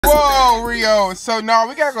Rio. So no,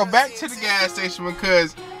 we gotta go back to the gas station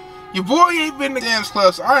because your boy ain't been to the Games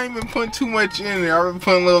Club, so I ain't been putting too much in there. I've been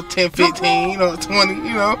putting a little 10, 15, you know, 20,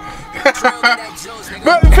 you know.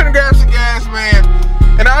 But we finna grab some gas, man.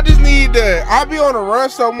 And I just need to, I be on the run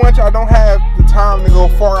so much, I don't have the time to go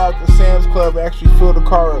far out to Sam's Club and actually fill the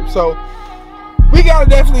car up. So we gotta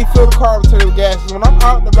definitely fill the car up to the gas. When I'm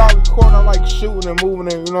out and about recording, I'm like shooting and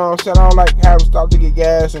moving and you know what I'm saying? I don't like having to stop to get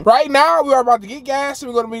gas. And right now, we are about to get gas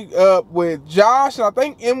and we're gonna meet up with Josh and I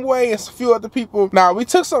think M-Way and a few other people. Now, we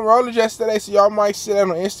took some rollers yesterday, so y'all might see that on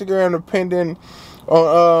Instagram depending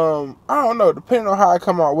on, I don't know, depending on how I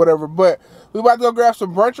come out, whatever. But we about to go grab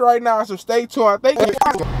some brunch right now, so stay tuned. I think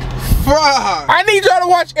I need y'all to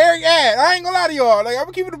watch every ad. I ain't gonna lie to y'all. Like, I'm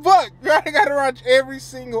gonna keep it a buck. Y'all gotta watch every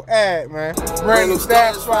single ad, man. Brand new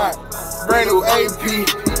stash spot, brand new AP.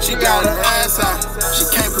 She got her ass out. She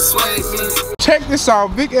can't persuade me. Check this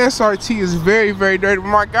out. Big SRT is very, very dirty. But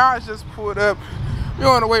my guys just pulled up. We're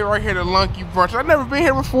on the way right here to Lunky Brunch. I've never been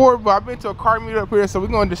here before, but I've been to a car meet up here, so we're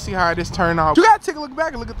going to see how this turned out. You gotta take a look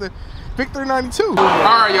back and look at the Big 392.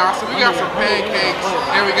 Alright, y'all, so we got some pancakes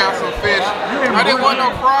and we got some fish. I didn't want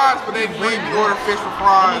no fries, but they made me order fish for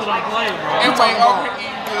fries. And wait, over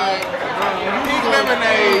eat good. Eat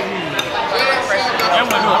lemonade.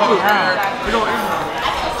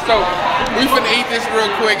 So we finna eat this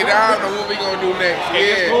real quick and I don't know what we gonna do next.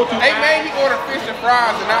 Yeah. They made me order fish and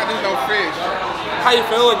fries and not just no fish. How you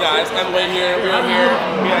feeling, guys? M-Way here, we're here.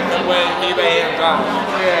 We got M-Way, eBay, and Josh.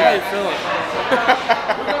 Yeah. How you feeling?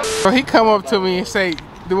 So he come up to me and say,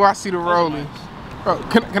 "Do I see the rollies?" Bro,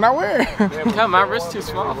 can I wear it? Come, my wrist's too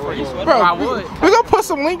small for you. Bro, I would. We're gonna put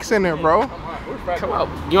some links in there, bro. Come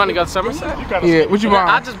on. You want to go to Somerset? Yeah, what you buy?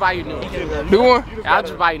 I'll just buy you new one. New one? I'll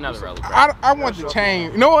just buy you another roller. I want the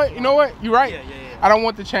chain. You know what? You know what? You're right. I don't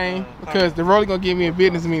want the chain because the rollie gonna give me a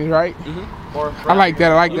business meeting, right? I like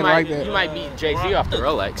that. I like that. I like that. You might beat Jay-Z off the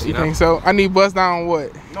Rolex. You know? Think so? I need bust down on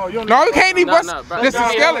what? No, you can't need bust. Just the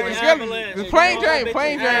skeleton. Just plain Jane.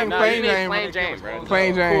 Plain Jane. Plain Jane. Plain Jane, bro.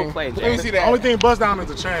 Plain Jane. Let me see that. Only thing bust down is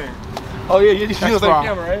the chain. Oh yeah, you see the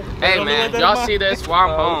camera, right? Hey man, y'all see this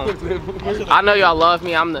while I'm home. I know y'all love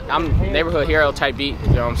me. I'm neighborhood hero type beat. You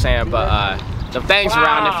know what I'm saying? But the things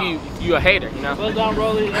around if you a hater, you know.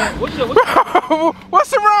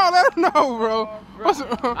 What's around? I don't know, bro.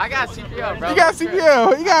 I got CPL, bro. You got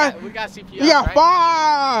CPL. We got CPL. You got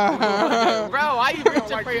five. Bro, why you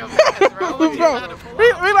reaching for your mask, bro?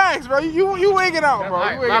 Relax, bro. You wigging out, bro.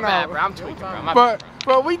 Right, my bad, bro. I'm tweaking, bro.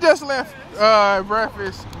 But we just left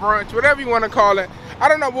breakfast, brunch, whatever you want to call it. I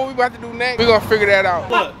don't know what we about to do next. We're gonna figure that out.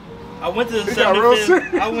 Look, I went to the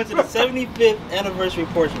 75th anniversary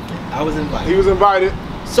portrait. I was invited. He was invited.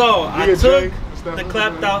 So I took the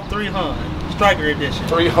clapped out 300 Striker edition.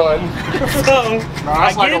 300. So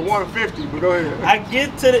that's like a 150, but go ahead. I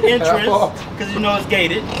get to the entrance because you know it's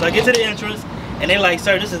gated. So I get to the entrance and they like,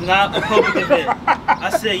 "Sir, this is not a public event." I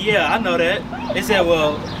said, "Yeah, I know that." They said,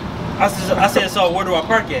 "Well," I said, "So where do I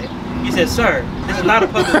park at?" He said, "Sir, this is not a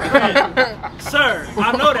public event." "Sir,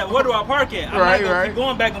 I know that. Where do I park at? I'm not gonna keep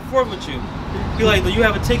going back and forth with you." He like, "Do you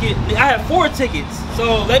have a ticket?" I have 4 tickets,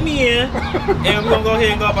 so let me in, and we're gonna go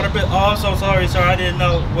ahead and go up on the bit. "Oh, I'm so sorry, sir. I didn't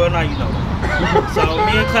know." "Well, now you know." So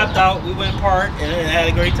me and clapped out. We went park and had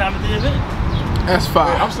a great time at the event. That's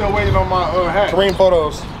fine. I'm still waiting on my hat. Green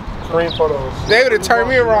photos. Green photos. They would have turned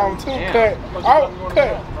me around too. Cut.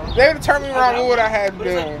 Cut. They would have turned me around with what I had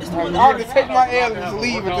done. I would just take my L and just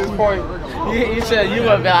leave at this point. You said you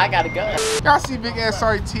would be like, I gotta go. Y'all see Big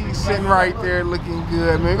SRT sitting right there looking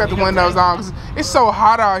good, man. We got the windows on because it's so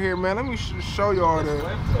hot out here, man. Let me show y'all the.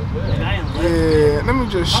 Yeah, let me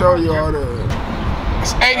just show y'all the.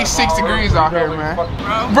 It's 86 degrees out here, man.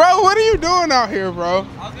 Bro, what are you doing out here, bro?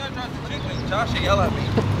 I was gonna drive the Jeep when Josh yelled at me.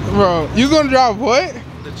 Bro, you gonna drive what?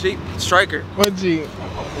 The Jeep Striker. What Jeep?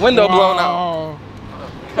 Window blown out.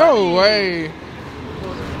 No way.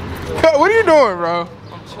 What are you doing, bro?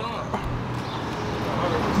 I'm chilling.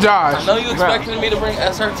 Josh. I know you expected me to bring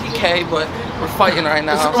SRTK, but we're fighting right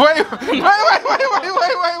now.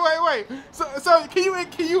 Wait. So can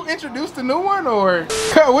you introduce the new one or?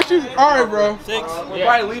 What you? All right, bro. 6. We'll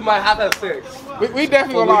probably leave my house at 6. We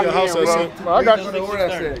definitely gonna lock it in, bro. I got you. We're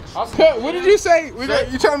at 6. What did you say?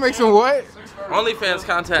 You trying to make some what? Onlyfans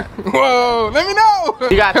content. Whoa, let me know.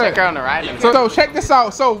 You gotta take her on the ride. So check this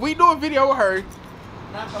out. So we do a video with her.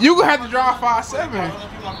 You gonna have to drive 5'7".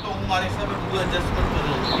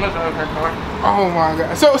 I'm not driving her car. Oh my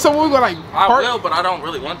god. So we gonna like park? I will, but I don't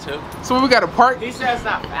really want to. So we gotta park. He says it's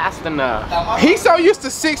not fast enough. He's so used to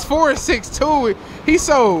 6'4" and 6'2". He's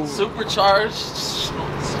so supercharged,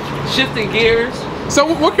 shifting gears. So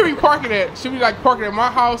what can we park it at? Should we like park it at my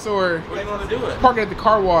house or What do you want to do it? park it at the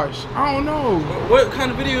car wash? I don't know. What kind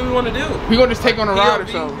of video we want to do? We gonna just take on a ride or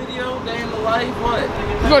something. Video, day in the life, what?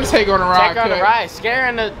 We gonna just take on a ride. Take on a ride,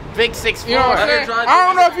 scaring the big 6'4". You know what I'm saying? I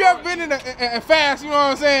don't know if you ever been in a fast. You know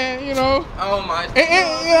what I'm saying? You know. Oh my. It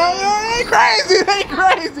ain't crazy. It ain't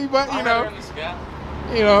crazy, but you know.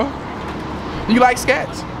 You know. You like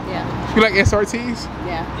scats? Yeah. You like SRTs?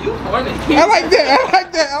 Yeah. You horny. I like that. I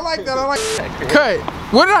like that. I like that. I like that. Cut.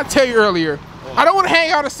 What did I tell you earlier? I don't want to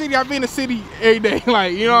hang out in the city. I be in the city every day.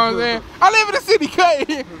 Like, you know what I'm saying? I live in the city,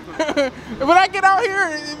 cut. When I get out here,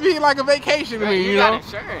 it be like a vacation to me, you know? got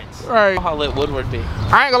insurance. Right. How lit Woodward be?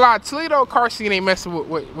 I ain't gonna lie. Toledo car scene ain't messing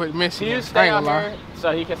with Michigan. Can you stay I out ain't gonna here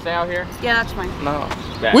so he can stay out here? Yeah, that's fine. No.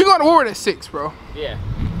 lie. We going to Woodward at 6, bro. Yeah.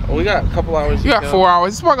 Well, we got a couple hours. You got 4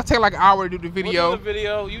 hours. This is gonna take like an hour to do the video. We'll do the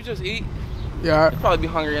video. You just eat. Yeah. You'll probably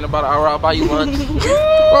be hungry in about an hour. I'll buy you lunch.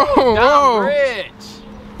 Whoa, I'm rich.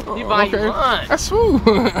 You buy you okay. lunch. That's smooth.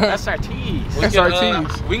 That's our tease.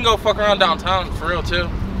 SRTs. We can go fuck around downtown for real too.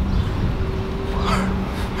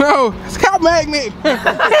 No, it's cow magnet. Bro,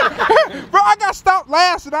 I got stopped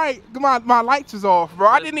last night. My lights was off, bro.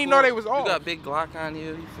 I didn't even know they was off. You got big Glock on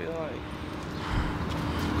you. You feel like?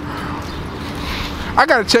 I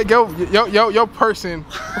gotta check your person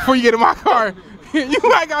before you get in my car. You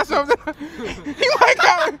might got something. You might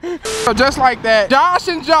got it. So just like that, Josh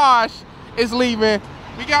and Josh is leaving.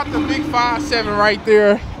 We got the big 5'7" right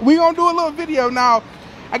there. We gonna do a little video now.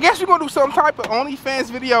 I guess we're gonna do some type of OnlyFans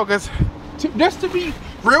video, cause just to be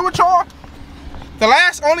real with y'all, the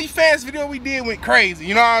last OnlyFans video we did went crazy.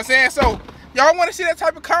 You know what I'm saying? So y'all want to see that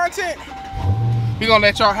type of content? We gonna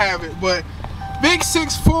let y'all have it. But big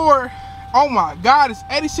 6'4". Oh my God, it's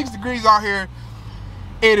 86 degrees out here.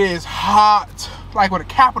 It is hot, like with a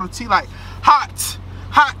capital T, like hot,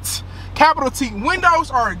 hot, capital T. Windows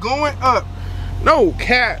are going up. No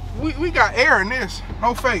cap, we got air in this,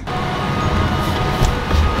 no fake.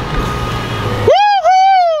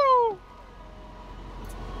 Woohoo!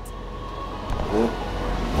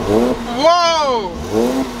 Whoa!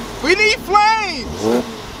 We need flames.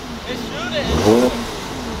 It's shooting.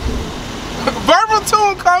 Verbal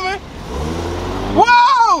tune coming.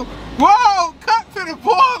 Whoa! Whoa! Cut finna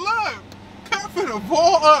ball up. Cut finna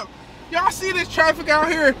ball up. Y'all see this traffic out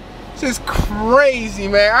here? It's just crazy,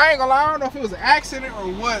 man. I ain't gonna lie. I don't know if it was an accident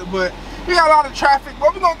or what, but we got a lot of traffic.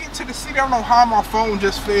 But we're gonna get to the city. I don't know how my phone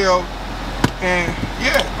just failed. And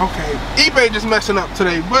yeah, okay. eBay just messing up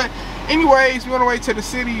today. But anyways, we're on the way to the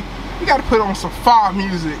city. We gotta put on some fire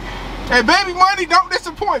music. Hey, Baby Money, don't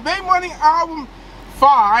disappoint. Baby Money album.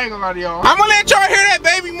 I ain't gonna lie to y'all. I'm gonna let y'all hear that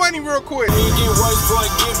Baby Money real quick. Get worse before it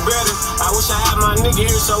get better. I wish I had my nigga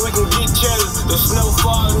here so we can get cheddar. The snow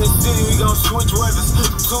fall in the city, we gon' switch weathers.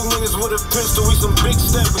 2 niggas with a pistol, we some big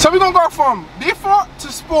steppers. So we gonna go from default to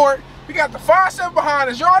sport. We got the 5'7" behind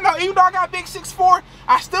us. Y'all know, even though I got big 6'4",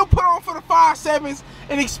 I still put on for the 5'7s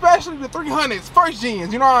and especially the 300s, first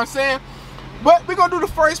gens. You know what I'm saying? But we gonna do the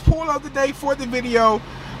first pull of the day for the video.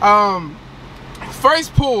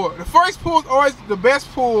 First pull. The first pull is always the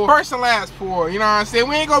best pull. First and last pull. You know what I'm saying?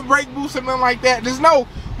 We ain't gonna break boost or nothing like that. Just know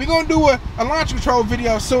we gonna do a launch control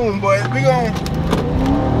video soon, but we gonna.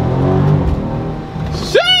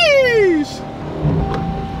 Sheesh!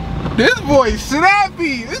 This boy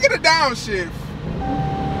snappy. Let's get a downshift.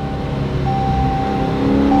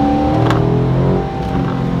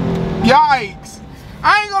 Yikes!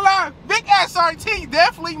 I ain't gonna lie. Big SRT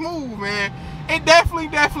definitely move, man. It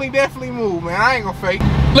definitely moved, man. I ain't gonna fake.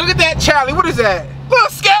 Look at that Charlie. What is that? Little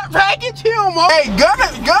scat package. Hey, gunna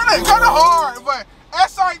hard, but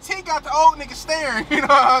SRT got the old nigga staring. You know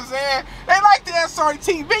what I'm saying? They like the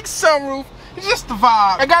SRT. Big sunroof. It's just the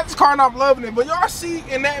vibe. I got this car and I'm loving it. But y'all see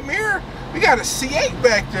in that mirror, we got a C8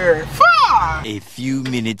 back there. Fuck! A few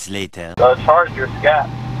minutes later. Charge your scat.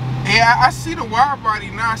 Yeah, I see the wide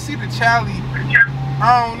body now. I see the Charlie.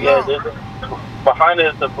 I don't know. Yeah, behind it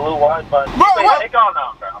is the blue wide body. Bro, what? Take on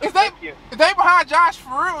now, bro. Is they behind Josh for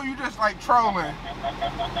real, or you just like trolling?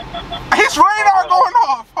 His radar going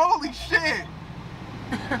off. Holy shit.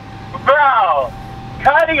 Bro,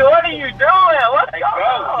 Cuddy, what are you doing? What's going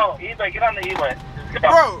on? eBay, get on the eBay.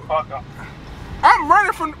 Bro, I'm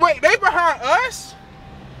running from. Wait, they behind us?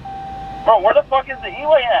 Bro, where the fuck is the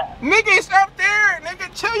E-way at? Nigga, it's up there. Nigga,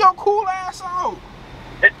 chill your cool ass out.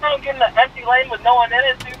 It's not getting an empty lane with no one in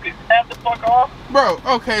it so you can snap the fuck off. Bro,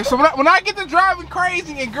 okay, so when I get to driving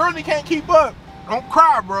crazy and Girlie can't keep up, don't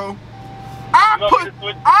cry, bro. I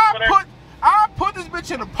put this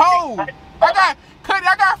bitch in a pole. I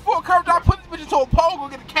got full coverage. I put this bitch into a pole. Go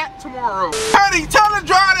get a cat tomorrow. Cuddy, tell her to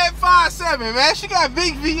drive that 5'7", man. She got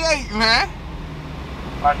big V8, man.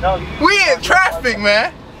 I know you. We in traffic,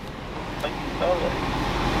 man.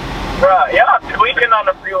 Bruh, y'all tweaking on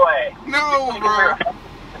the freeway. No, bro.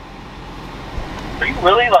 Are you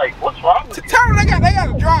really like, what's wrong with you? Tell them they got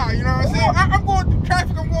to drive, you know what I'm saying? I'm going through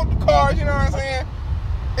traffic, I'm going through cars, you know what I'm saying?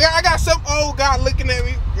 Yeah, I got some old guy looking at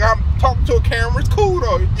me. I'm talking to a camera. It's cool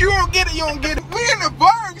though. You don't get it, you don't get it. We in the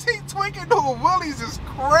Bergs. He tweaking doing willies is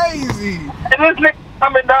crazy. And this nigga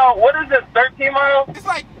coming down, what is this, 13 miles? It's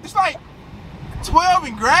like 12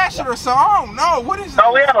 in Gratiot or so. I don't know. What is it?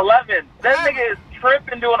 No, we on 11. That nigga is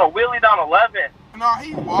tripping doing a wheelie down 11. No,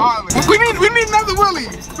 he wildin'. We need another willie.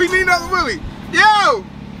 We need another willie. Yo,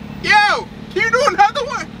 can you do another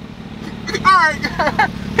one? Alright,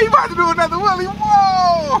 he about to do another willie.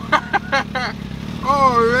 Whoa!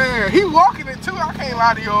 Oh man, he walking it too. I can't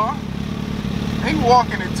lie to y'all. He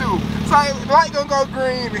walking it too. It's like the light gonna go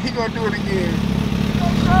green and he gonna do it again.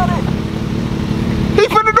 He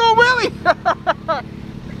finna do a willie.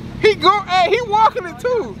 He walking it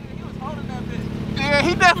too. Yeah,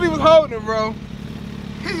 he definitely was holding it, bro.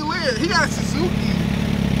 He lit. He got a Suzuki.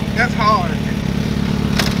 That's hard.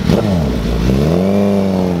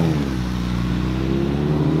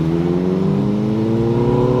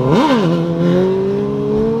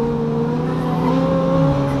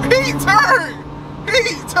 He turned.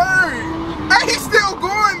 Hey, he's still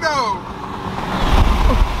going though.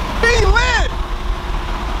 He lit.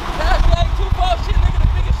 Hashtag 2-5 shit, nigga, the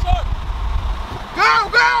biggest shark. Go.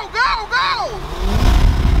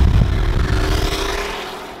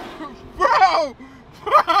 Bro.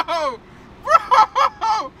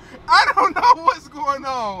 I don't know what's going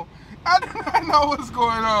on. I do not know what's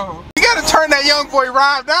going on. You gotta turn that young boy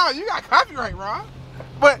Rob down. You got copyright, Rob.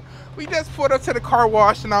 But we just pulled up to the car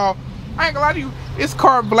wash and all. I ain't gonna lie to you, it's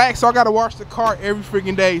car black, so I gotta wash the car every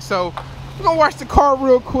freaking day. So we're gonna wash the car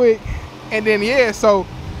real quick, and then yeah, so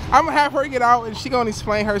I'm gonna have her get out and she gonna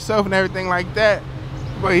explain herself and everything like that.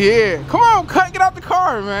 But yeah, come on, Cut, get out the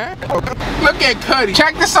car, man. Look at Cuddy.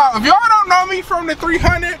 Check this out. If y'all don't know me from the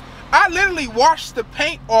 300, I literally wash the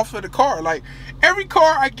paint off of the car. Like every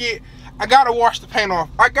car I get, I gotta wash the paint off.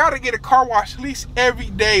 I gotta get a car wash at least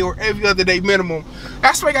every day or every other day minimum.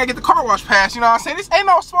 That's why I gotta get the car wash pass, you know what I'm saying? This ain't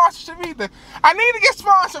no sponsorship either. I need to get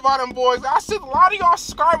sponsored by them boys. I see a lot of y'all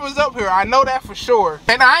subscribers up here. I know that for sure.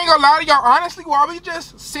 And I ain't gonna lie to y'all, honestly, while we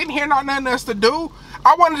just sitting here not nothing else to do,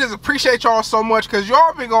 I wanna just appreciate y'all so much because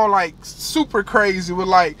y'all been going like super crazy with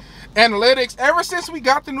like analytics. Ever since we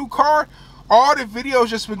got the new car, all the videos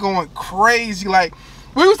just been going crazy. Like,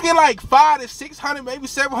 we was getting like 500 to 600, maybe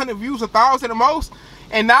 700 views, 1,000 the most.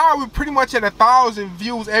 And now we're pretty much at 1,000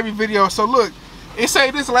 views every video. So look, it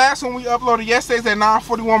say this last one we uploaded yesterday's at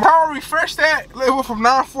 941. How I refresh that, it went from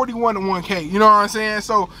 941 to 1K. You know what I'm saying?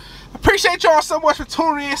 So appreciate y'all so much for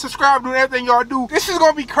tuning in, subscribing, doing everything y'all do. This is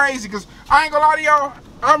gonna be crazy because I ain't gonna lie to y'all,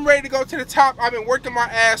 I'm ready to go to the top. I've been working my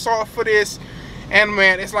ass off for this. And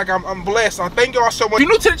man, it's like I'm blessed. I thank y'all so much. If you're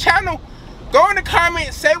new to the channel, go in the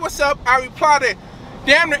comments, say what's up. I reply to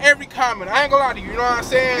damn near every comment. I ain't gonna lie to you, you know what I'm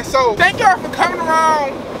saying? So thank y'all for coming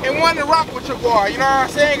around and wanting to rock with your boy, you know what I'm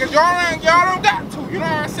saying? Because y'all don't got to, you know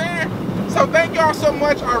what I'm saying? So thank y'all so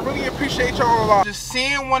much. I really appreciate y'all a lot. Just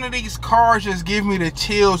seeing one of these cars just give me the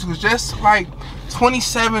chills. Because just like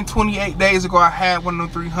 27, 28 days ago, I had one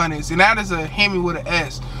of them 300s. And that is a Hemi with an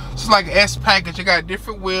S. So it's like an S package. It got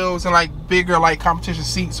different wheels and like bigger like competition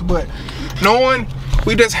seats. But knowing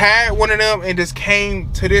we just had one of them and just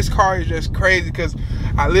came to this car is just crazy because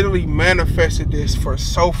I literally manifested this for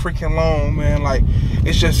so freaking long, man. Like,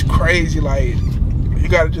 it's just crazy. Like, you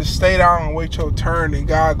gotta just stay down and wait your turn and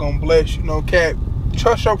God gonna bless you. No cap.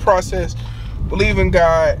 Trust your process. Believe in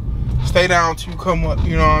God. Stay down till you come up.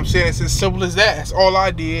 You know what I'm saying? It's as simple as that. That's all I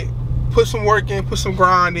did. Put some work in, put some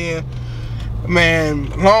grind in. Man,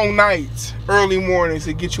 long nights, early mornings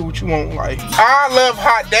to get you what you want in life. I love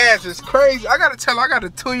hot dads. It's crazy. I gotta tell you, I got a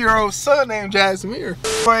 2-year-old son named Jasmine.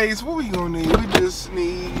 Anyways, what we gonna need? We just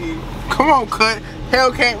need, come on, Cut,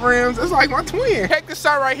 Hellcat rims. It's like my twin. Check this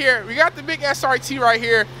out right here. We got the big SRT right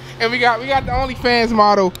here, and we got the Onlyfans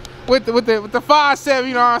model with the 5.7.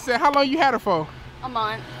 You know what I'm saying? How long you had it for? A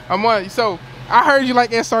month. A month. So I heard you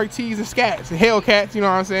like SRTs and scats and Hellcats. You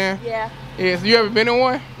know what I'm saying? Yeah. Yeah, so you ever been in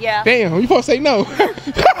one? Yeah. Damn, you supposed to say no. No.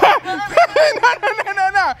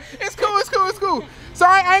 It's cool. So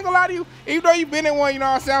I ain't gonna lie to you, even though you've been in one, you know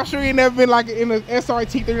what I'm saying? I'm sure you never been like in an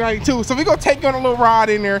SRT 392. So we gonna take you on a little ride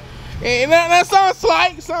in there. And that sounds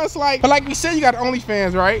like. But like we said, you got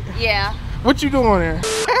Onlyfans, right? Yeah. What you doing there?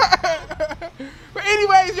 But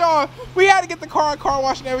anyways, y'all, we had to get the car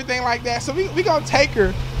wash and everything like that. So we gonna take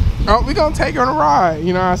her. We gonna take her on a ride,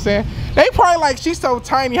 you know what I'm saying? They probably like, she's so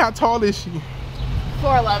tiny, how tall is she?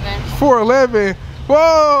 4'11". 4'11".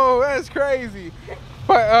 Whoa, that's crazy.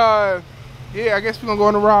 But yeah, I guess we're gonna go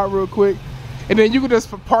on the ride real quick. And then you can just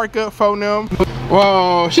park up for them.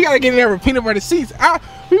 Whoa, she gotta get in there with peanut butter seats.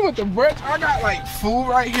 We went to brunch. I got like food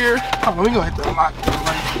right here. Hold on, we gonna hit the lock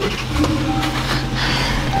right quick.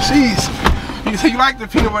 Jeez. So you like the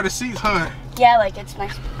peanut butter seats, huh? Yeah, like it's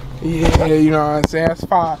nice. Yeah, you know what I'm saying? That's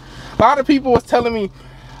fine. A lot of people was telling me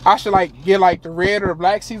I should like get like the red or the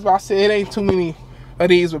black seats, but I said it ain't too many of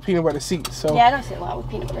these with peanut butter seats. So yeah, I don't see a lot with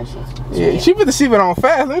peanut butter seats. Yeah, she put the seatbelt on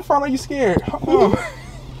fast. Let me find out you scared.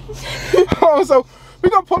 Oh, so we're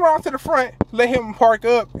gonna pull her out to the front, let him park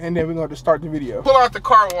up, and then we're gonna just start the video. Pull out the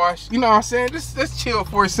car wash. You know what I'm saying? Just let's chill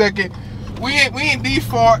for a second. We in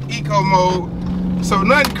default eco mode, so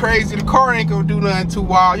nothing crazy. The car ain't gonna do nothing too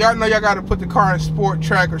wild. Y'all know y'all gotta put the car in sport,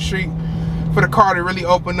 track, or street for the car to really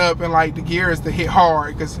open up and like the gears to hit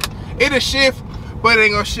hard, because it'll shift, but it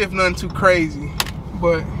ain't gonna shift nothing too crazy.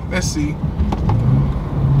 But let's see.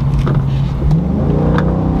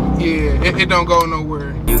 Yeah, it don't go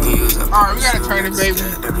nowhere. Alright, we gotta turn the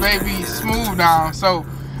baby smooth down. So,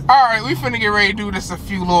 alright, we finna get ready to do this a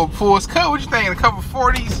few little pulls. Cut, what you think? A couple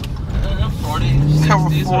 40s? 40s, couple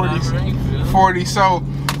 40s. 40s. So,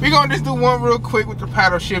 we gonna just do one real quick with the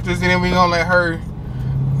paddle shifters, and then we gonna let her,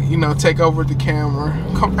 you know, take over the camera.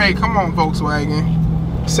 Hey, come on,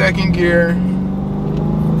 Volkswagen. Second gear.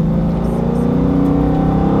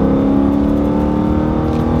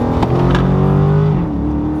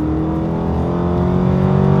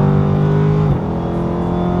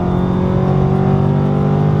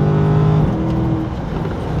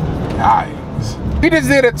 We just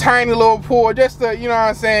did a tiny little pull just to, you know what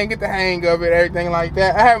I'm saying, get the hang of it, everything like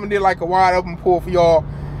that. I haven't did like a wide open pull for y'all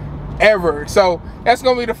ever. So that's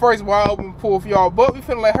gonna be the first wide open pull for y'all, but we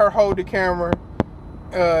finna let her hold the camera.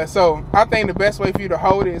 So I think the best way for you to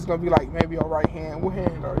hold it is gonna be like maybe your right hand. What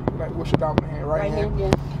hand are you? Like what's your dominant hand? Right hand?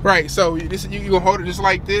 Yeah. Right, so you gonna hold it just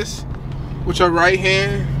like this with your right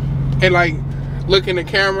hand and like look in the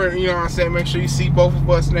camera, you know what I'm saying, make sure you see both of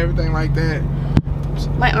us and everything like that.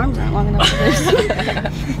 My arms aren't long enough for this.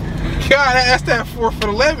 God, that's that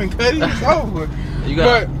 4'11", Cuddy. It's over. You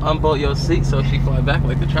gotta unbolt your seat so she fly back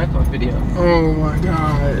like the track on video. Oh my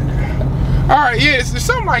God. Alright, yeah, it's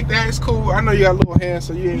something like that. It's cool. I know you got a little hand,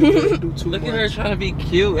 so you ain't gonna do too much. Look at her trying to be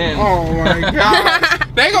cute and... Oh my God.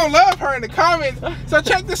 They gonna love her in the comments. So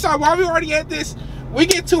check this out. While we already at this, we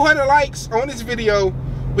get 200 likes on this video,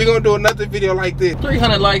 we gonna do another video like this.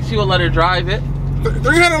 300 likes, you will let her drive it.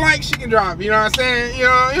 300 likes, she can drive. You know what I'm saying? You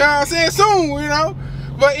know what I'm saying? Soon, you know?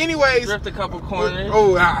 But anyways, drift a couple corners.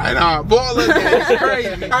 Oh, nah, ball up there. It's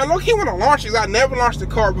crazy. I low-key want to launch this. I never launched the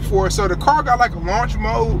car before, so the car got like a launch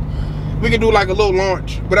mode. We can do like a little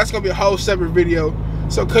launch, but that's gonna be a whole separate video.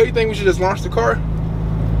 So, could you think we should just launch the car?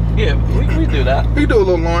 Yeah, we do that. We can do a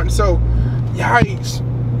little launch. So, yikes,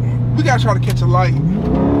 we gotta try to catch a light.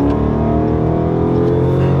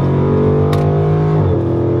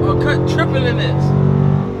 Oh, cut tripping in this.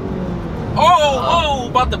 Oh,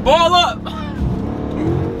 about to ball up.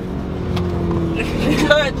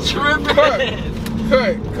 Cut tripping.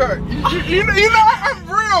 Cut. You know,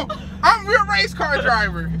 I'm real race car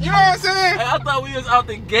driver. You know what I'm saying? Hey, I thought we was out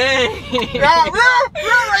the game. Nah, real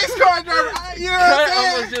race car driver. You know what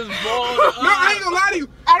I'm saying? Just balled up. No, I ain't gonna lie to you.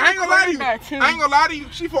 I ain't gonna lie to you.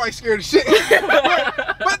 She probably scared of shit.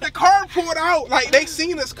 but the car pulled out. Like, they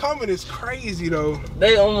seen us coming. It's crazy, though.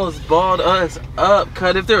 They almost balled us up.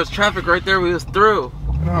 Cut. If there was traffic right there, we was through.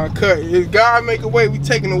 Nah, cut. If God make a way, we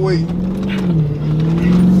taking away.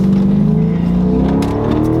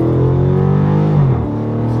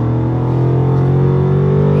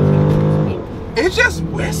 It's just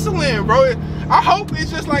whistling, bro. I hope it's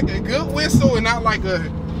just like a good whistle and not like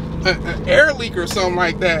an air leak or something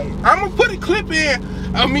like that. I'm gonna put a clip in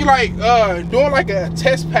of me like doing like a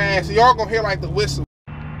test pass. So y'all gonna hear like the whistle.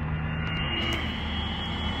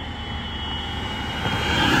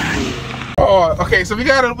 Oh, okay. So we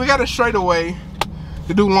got a straightaway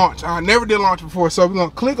to do launch. I never did launch before, so we're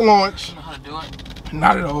gonna click launch. You know how to do it?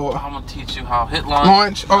 Not at all. I'm gonna teach you how. Hit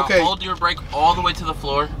launch. Okay. Hold your brake all the way to the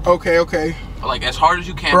floor. Okay. Like as hard as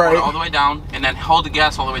you can, right. All the way down, and then hold the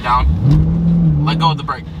gas all the way down. Let go of the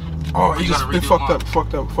brake. Oh, it fucked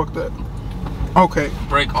up. Okay.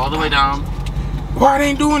 Brake all the way down. Why it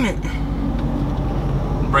ain't doing it?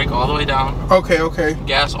 Brake all the way down. Okay.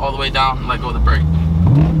 Gas all the way down. Let go of the brake.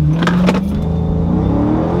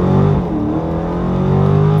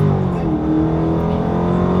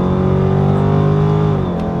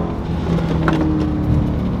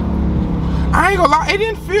 I ain't gonna lie, it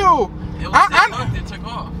didn't feel. It took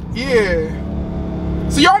off. Yeah.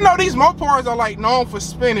 So y'all know these Mopars are like known for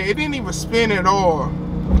spinning. It didn't even spin at all.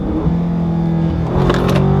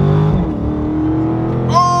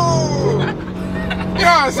 You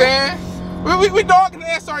know what I'm saying? We dogging the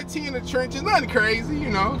SRT in the trenches, nothing crazy, you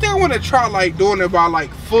know. I think I want to try like doing it by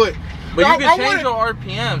like foot. But you can change your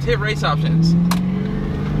RPMs. Hit race options.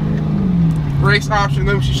 Race options.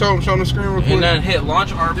 Let me show them the screen real quick. And then hit launch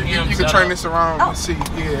RPM. You can turn this around and see.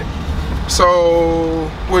 Yeah. So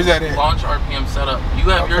where's that at? Launch RPM setup. You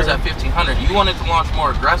have yours at 1500. You want it to launch more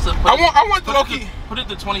aggressive. I want the low-key. Put it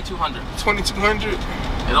to 2200. 2200.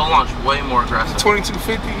 It'll launch way more aggressive.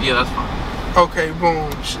 2250. Yeah, that's fine. Okay,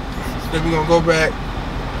 boom. Then we're gonna go back.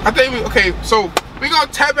 I think okay, so we're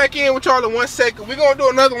gonna tap back in with y'all in 1 second. We're gonna do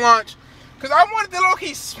another launch. Cause I wanted to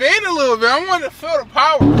low-key spin a little bit. I wanted to feel the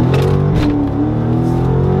power.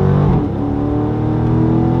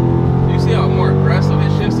 You see how more aggressive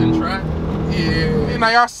it shifts in track? Yeah. Now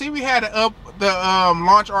y'all see we had to up the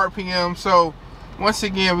launch RPM. So once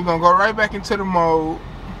again we're gonna go right back into the mode.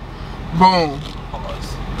 Boom.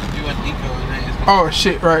 You in eco today. Oh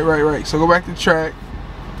shit, right. So go back to track.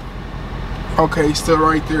 Okay, still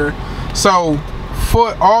right there. So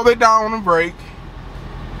foot all the way down on the brake,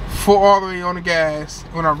 foot all the way on the gas.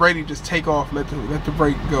 When I'm ready, just take off. Let the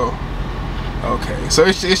brake go. Okay, so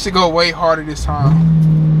it should go way harder this time.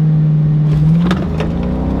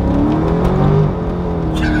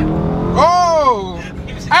 Oh,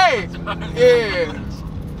 hey, yeah.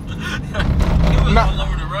 He was all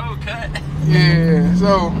over the road, cut. Yeah,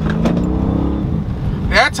 so.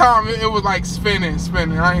 That time it was like spinning.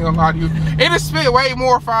 I ain't gonna lie to you. It'd spin way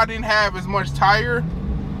more if I didn't have as much tire.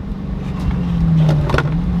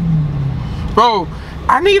 Bro,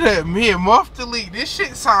 I need a mid-muff delete. This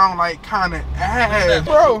shit sound like kind of ass,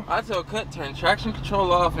 bro. I tell Cut turn traction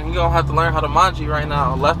control off, and you gonna have to learn how to manji right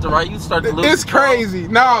now. Left to right, you start to lose. It's crazy.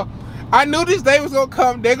 Now, I knew this day was gonna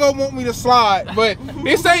come. They gonna want me to slide, but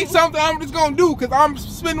this ain't something I'm just gonna do because I'm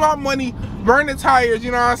spending my money, burning tires.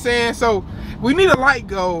 You know what I'm saying? So. We need a light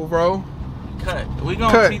go, bro. Cut. We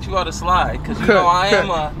gonna teach you how to slide, cause you know I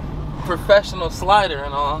am a professional slider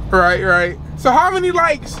and all. Right. So how many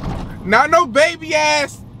likes? Not no baby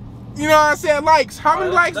ass. You know what I'm saying? Likes. How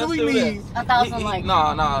many likes do we need? 1,000 likes.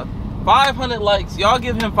 Nah. 500 likes. Y'all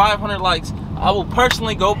give him 500 likes. I will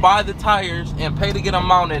personally go buy the tires and pay to get them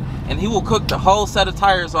mounted, and he will cook the whole set of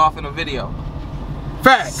tires off in a video.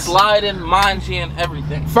 Facts. Sliding, manji,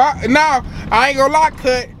 everything. Now I ain't gonna lie,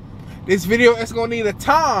 Cut. This video is gonna need a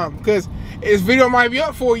time because this video might be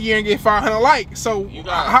up for a year and get 500 likes. So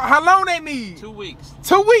how long they need? 2 weeks.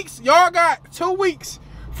 2 weeks. Y'all got 2 weeks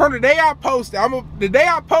from the day I posted. The day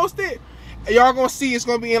I posted, y'all gonna see it's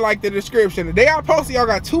gonna be in like the description. The day I posted, y'all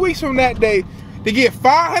got 2 weeks from that day to get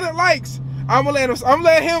 500 likes. I'm gonna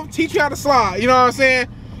let him teach you how to slide. You know what I'm saying?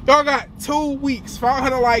 Y'all got 2 weeks,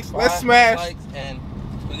 500 likes. Let's smash. Likes, and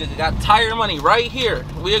we got tire money right here.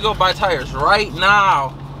 We'll go buy tires right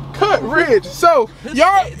now. Cut Rich. So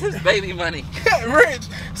y'all, this baby money. Cut Rich.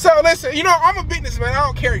 So listen, you know I'm a businessman. I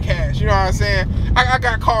don't carry cash. You know what I'm saying? I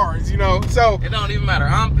got cards. You know, so it don't even matter.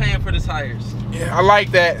 I'm paying for the tires. Yeah, I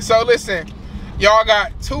like that. So listen, y'all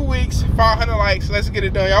got 2 weeks, 500 likes. Let's get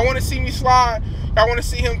it done. Y'all want to see me slide? Y'all want to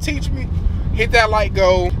see him teach me? Hit that like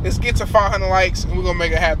goal. Let's get to 500 likes, and we're gonna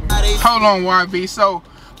make it happen. Hold on, YB. So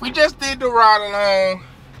we just did the ride along.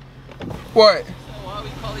 What? Why we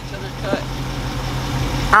call each other Cut?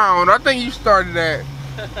 I don't know. I think you started that.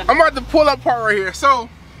 I'm about to pull up part right here. So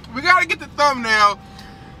we gotta get the thumbnail.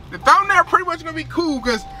 The thumbnail pretty much gonna be cool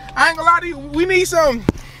because I ain't gonna lie to you. We need some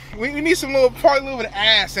little probably a little bit of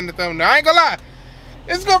ass in the thumbnail. I ain't gonna lie.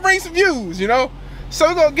 It's gonna bring some views, you know. So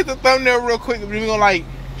we're gonna get the thumbnail real quick. We're gonna like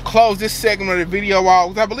close this segment of the video out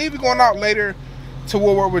because I believe we're going out later to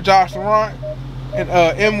work with Josh Laurent and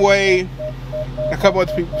M-Wade and a couple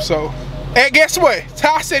other people. So, and guess what?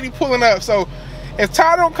 Ty said he pulling up. So if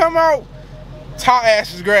Ty don't come out, Ty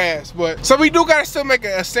ass is grass. But so we do gotta still make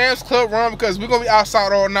a Sam's Club run because we're gonna be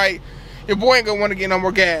outside all night. Your boy ain't gonna want to get no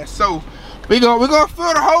more gas. So we're gonna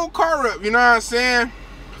fill the whole car up, you know what I'm saying?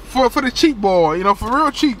 For the cheap boy, you know, for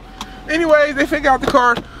real cheap. Anyways, they figure out the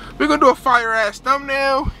car. We're gonna do a fire ass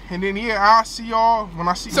thumbnail, and then yeah, I'll see y'all when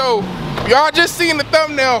I see. So y'all just seen the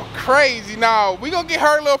thumbnail, crazy. Now we gonna get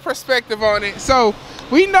her little perspective on it. So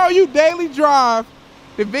we know you daily drive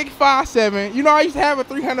the big 5.7. You know I used to have a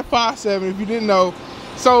 300 5.7 if you didn't know.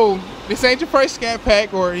 So this ain't your first scat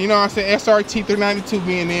pack, or you know what I'm saying, SRT 392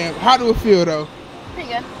 being there. How do it feel though? Pretty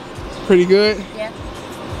good. Pretty good? Yeah.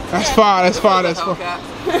 That's fine, that's fine, that's fine.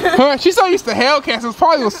 Huh, she's so used to Hellcats, it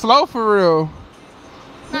probably was slow for real.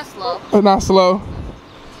 Not slow. Not slow.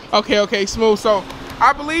 Okay, smooth. So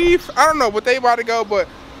I believe, I don't know what they about to go, but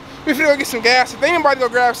we finna go get some gas. If they ain't about to go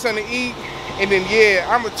grab something to eat, and then yeah,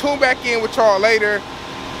 I'm gonna tune back in with y'all later,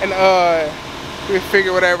 and we'll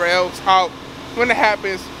figure whatever else out when it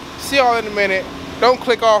happens. See y'all in a minute. don't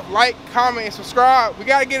click off like, comment, and subscribe. We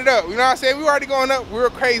gotta get it up. You know what I'm saying? We already going up.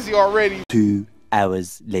 We're crazy already. 2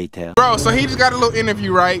 hours later. Bro, so he just got a little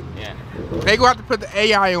interview, right? Yeah. They gonna have to put the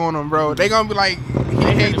AI on him, bro. They gonna be like, he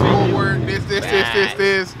hates forward, this.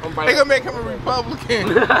 They gonna make him a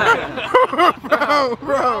Republican.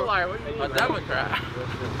 bro. A Democrat.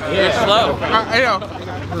 You're slow.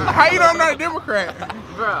 How you know I'm not a Democrat?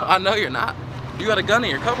 Bro, I know you're not. You got a gun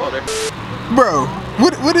in your cup holder. Bro,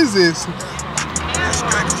 what is this?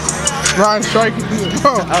 Ron striking.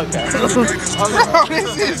 Bro. Okay. Bro,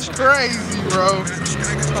 this is crazy, bro.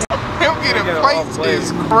 Him getting fights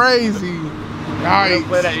is crazy. Nice.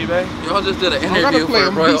 Play that, eBay? Y'all just did an interview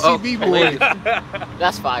for Royal BCB boys.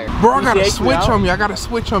 That's fire. Bro, I gotta switch on me. I gotta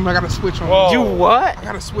switch on me. You what? I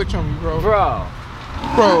gotta switch on me, bro. Bro.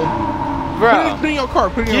 Put it in your car.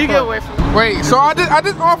 Put it in your car. You get away from me. Wait, so I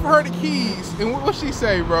just offered her the keys, and what she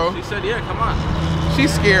say, bro? She said, yeah, come on.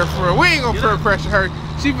 She's scared for her. We ain't gonna peer pressure her.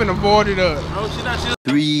 She been avoided us. No, she's not.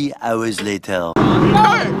 3 hours later.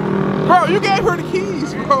 Cut! Bro, you gave her the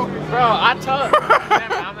keys, bro. Bro, I told her.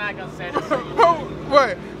 I'm not gonna say this. Bro,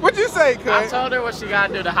 what? What'd you say, Cut? I told her what she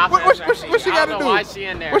gotta do to hop What she gotta do? I don't know why she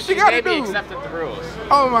in there. What she gotta do? Maybe accepted the rules.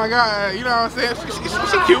 Oh my God, you know what I'm saying?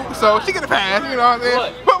 She cute, so she get a pass, you know what I'm saying?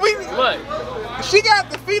 Look, but look. She got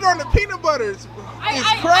the feet on the peanut butters. It's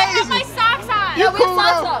crazy. I have my socks on. You No, we have cool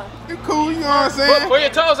socks though. on. You cool, you know what I'm saying? Put your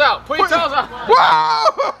toes out. Put your toes out. Wow!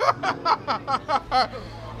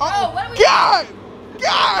 Oh, what are we God!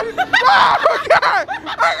 God! Oh, God!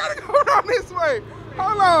 I gotta go around this way.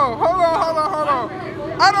 Hold on.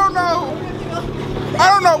 I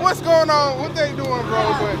don't know what's going on, what they doing,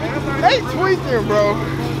 bro, but they tweaking, bro.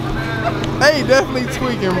 They definitely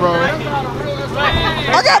tweaking, bro.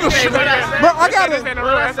 That's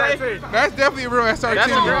definitely a real SRT. That's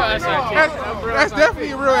a real SRT. That's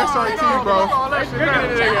definitely a real SRT, bro.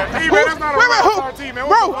 Wait, who?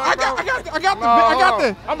 Bro, I got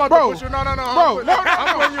the. I'm about to put you. No. Bro, I'm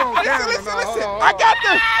putting you on camera. Listen. I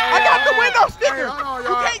got the window sticker.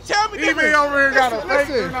 You can't tell me eBay over here got a fake.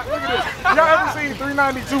 Look at this. Y'all ever seen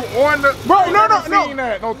 392 on the? Bro, no. Seen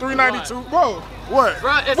that? No, 392. Bro. What?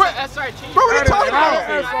 Bro, it's an SRT. Bro, what are you talking about?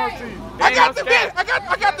 SRT. I got the VIN. I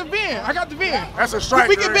got the VIN. That's a strike.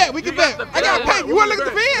 We can bet. I got to pay. You want to look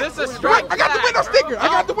at the VIN? This is a strike. I got the window sticker. I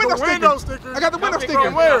got the window sticker.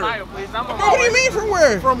 From where? What do you mean from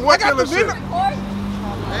where? From what I got the dealership?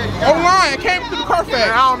 Online. It came through the Carfax. Man,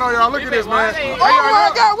 I don't know, y'all. Look at this, man. Oh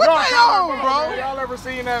my God, what they on, bro? Y'all ever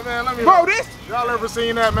seen that, man? Let me. Bro, this. Y'all ever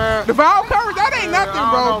seen that, man? The valve covers, that ain't nothing,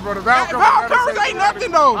 bro. The valve covers ain't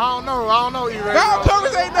nothing, though. I don't know either. Valve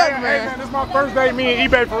covers ain't nothing, Hey, man, this is my first day, me and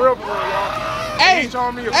eBay for real, y'all. Hey,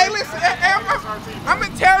 listen, I'm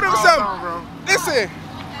gonna tell them something. Listen,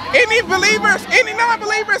 any believers, any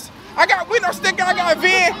non-believers, I got window sticker, I got a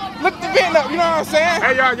VIN. Look the VIN up, you know what I'm saying?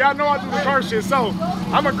 Hey, y'all know I do the car shit, so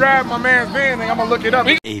I'm gonna grab my man's VIN and I'm gonna look it up.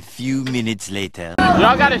 A few minutes later.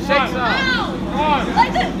 Y'all gotta shake some.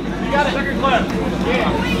 Like this. You got it.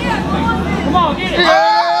 Come on, get it.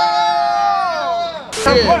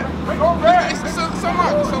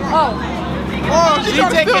 Oh, she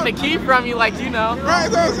taking the key from you like you know. Right,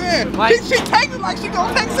 that's what I'm saying. Like, she takes it like she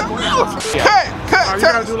gonna take something else. Yeah. Cut. You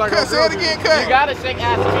gotta do like say it again, cut. You gotta shake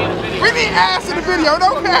ass to be in the video. We need ass in the video.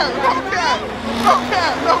 No cap.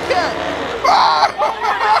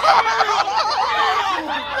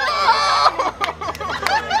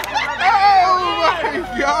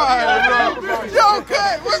 God, bro. Yo,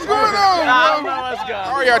 cut. What's going on, bro?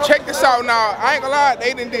 Alright, y'all, check this out now. I ain't gonna lie,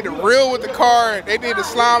 they done did a reel with the car. They did the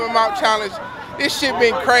slime them out challenge. This shit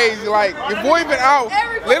been crazy. Like, your boy been out,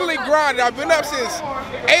 literally grinding. I've been up since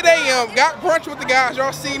 8 a.m. Got brunch with the guys.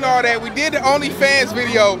 Y'all seen all that. We did the Onlyfans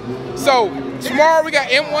video. So, tomorrow we got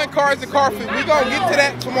M1 cars and car fit. We gonna get to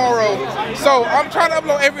that tomorrow. So, I'm trying to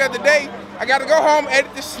upload every other day. I gotta go home,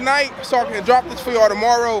 edit this tonight, so I can drop this for y'all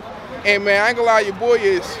tomorrow. And man, I ain't gonna lie, your boy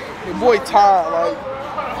tired. Like,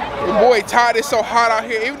 your boy tired. It's so hot out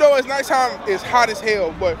here. Even though it's nighttime, it's hot as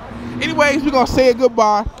hell. But anyways, we gonna say it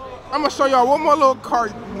goodbye. I'm gonna show y'all one more little car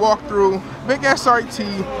walkthrough. Big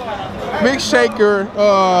SRT, big shaker.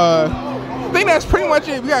 I think that's pretty much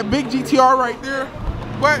it. We got big GTR right there.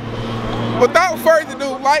 But without further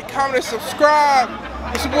ado, like, comment, and subscribe.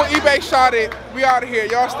 It's your boy ebayshotit. We out of here.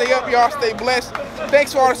 Y'all stay up. Y'all stay blessed.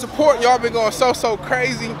 Thanks for all the support. Y'all been going so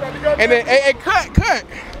crazy. And then, hey, cut.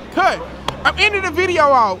 I'm ending the video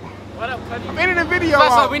out. What up, Cuddy? I'm ending the video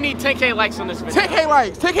out. We need 10K likes on this video. 10K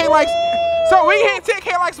likes. So we hit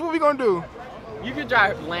 10K likes. What we gonna do? You can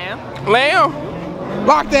drive lamb.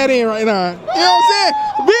 Lock that in right now. You know what I'm saying?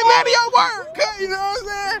 Be man of your word. You know what I'm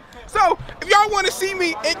saying? So if y'all want to see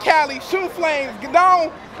me in Cali shooting flames, get down.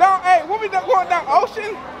 Hey, what we going down?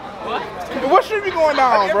 Ocean? What should we going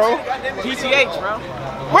down, bro? PCH, bro.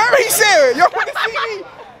 Wherever he said, y'all want to see me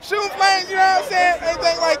shooting flames? You know what I'm saying?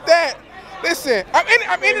 Anything like that. Listen,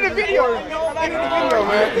 I'm ending the video. I'm ending the video,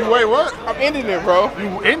 man. You wait, what? I'm ending it, bro.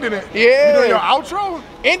 You ending it? Yeah. You doing your outro?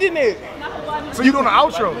 Ending it. So you doing the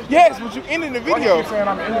outro? Yes, but you ending the video. Why you keep saying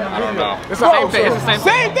I'm ending the video? It's the same thing. It's the same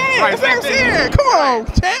thing. Same thing. Right, That's what I'm saying. Come on,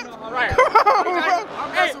 champ. Right. Come on, bro.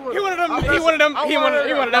 Hey, he one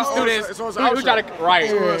of them students who try to right.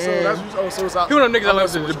 So it's out. He one of them niggas that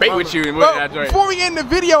loves to debate with you and move that joint. Before we end the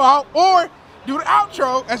video out, or do the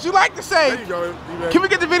outro, as you like to say, There you go. can we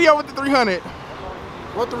get the video with the 300?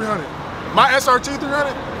 What 300? My SRT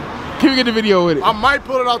 300? Can we get the video with it? I might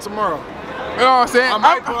pull it out tomorrow. You know what I'm saying? I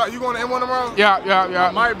might pull out. You going to M1 tomorrow? Yeah.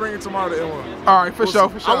 I might bring it tomorrow to M1. All right, for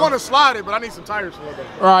sure. I want to slide it, but I need some tires for it.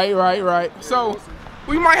 Right. So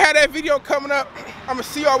we might have that video coming up. I'm gonna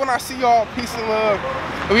see y'all when I see y'all. Peace and love.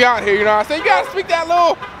 We out here, you know what I'm saying? You gotta speak that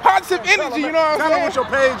little positive energy, you know what I'm saying? Tell them what your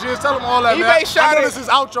page is. Tell them all that, man. I know this is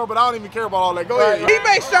outro, but I don't even care about all that. Go ahead.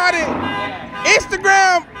 ebayshotit,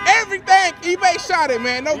 Instagram, everything. ebayshotit,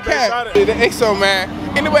 man. No cap. The XO, man.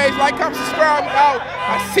 Anyways, like, comment, subscribe. Out.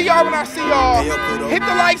 I see y'all when I see y'all. Hit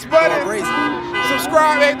the likes button.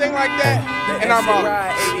 Subscribe, everything like that. And I'm out.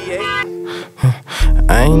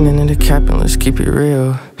 I ain't into the capping, let's keep it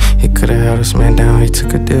real. He could've held this man down, he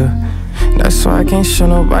took a deal. That's why I can't show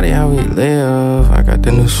nobody how we live. I got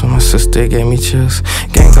the news from my sister, gave me chills.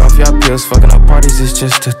 Gang off y'all pills, fucking up parties, it's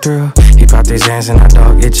just a thrill. He popped his hands and that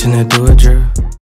dog itching to do a drill.